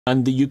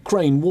And the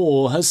Ukraine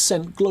war has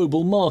sent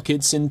global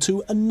markets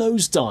into a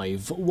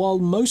nosedive, while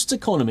most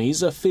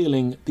economies are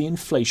feeling the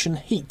inflation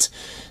heat.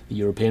 The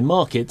European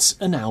markets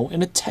are now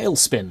in a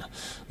tailspin.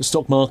 The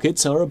stock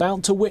markets are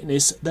about to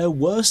witness their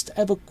worst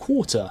ever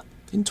quarter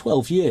in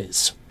 12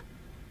 years.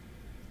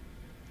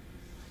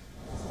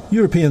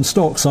 European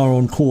stocks are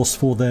on course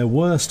for their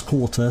worst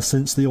quarter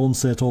since the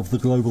onset of the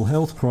global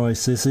health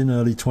crisis in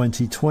early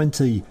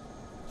 2020.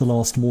 The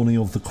last morning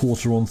of the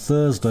quarter on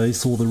Thursday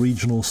saw the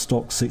regional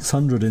Stock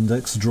 600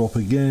 index drop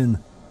again.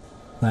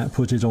 That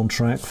put it on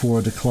track for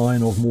a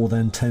decline of more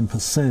than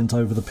 10%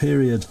 over the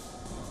period.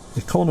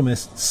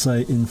 Economists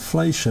say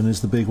inflation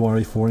is the big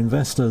worry for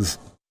investors.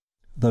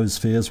 Those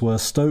fears were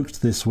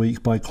stoked this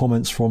week by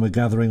comments from a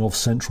gathering of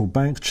central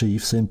bank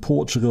chiefs in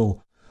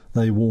Portugal.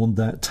 They warned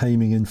that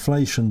taming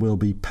inflation will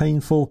be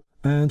painful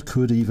and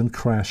could even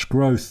crash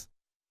growth.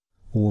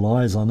 All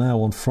eyes are now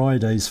on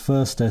Friday's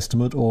first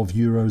estimate of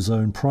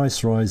Eurozone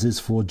price rises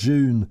for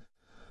June.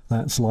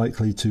 That's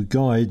likely to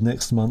guide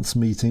next month's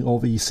meeting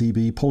of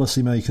ECB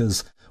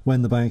policymakers,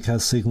 when the bank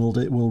has signalled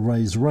it will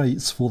raise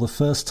rates for the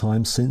first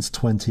time since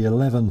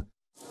 2011.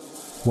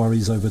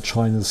 Worries over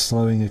China's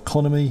slowing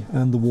economy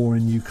and the war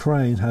in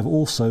Ukraine have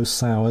also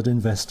soured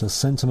investor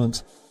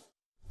sentiment.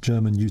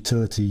 German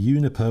utility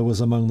Uniper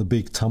was among the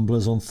big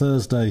tumblers on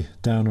Thursday,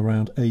 down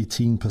around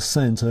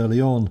 18%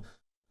 early on.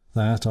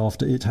 That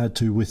after it had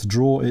to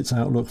withdraw its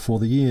outlook for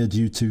the year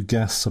due to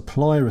gas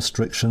supply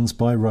restrictions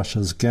by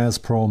Russia's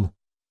Gazprom.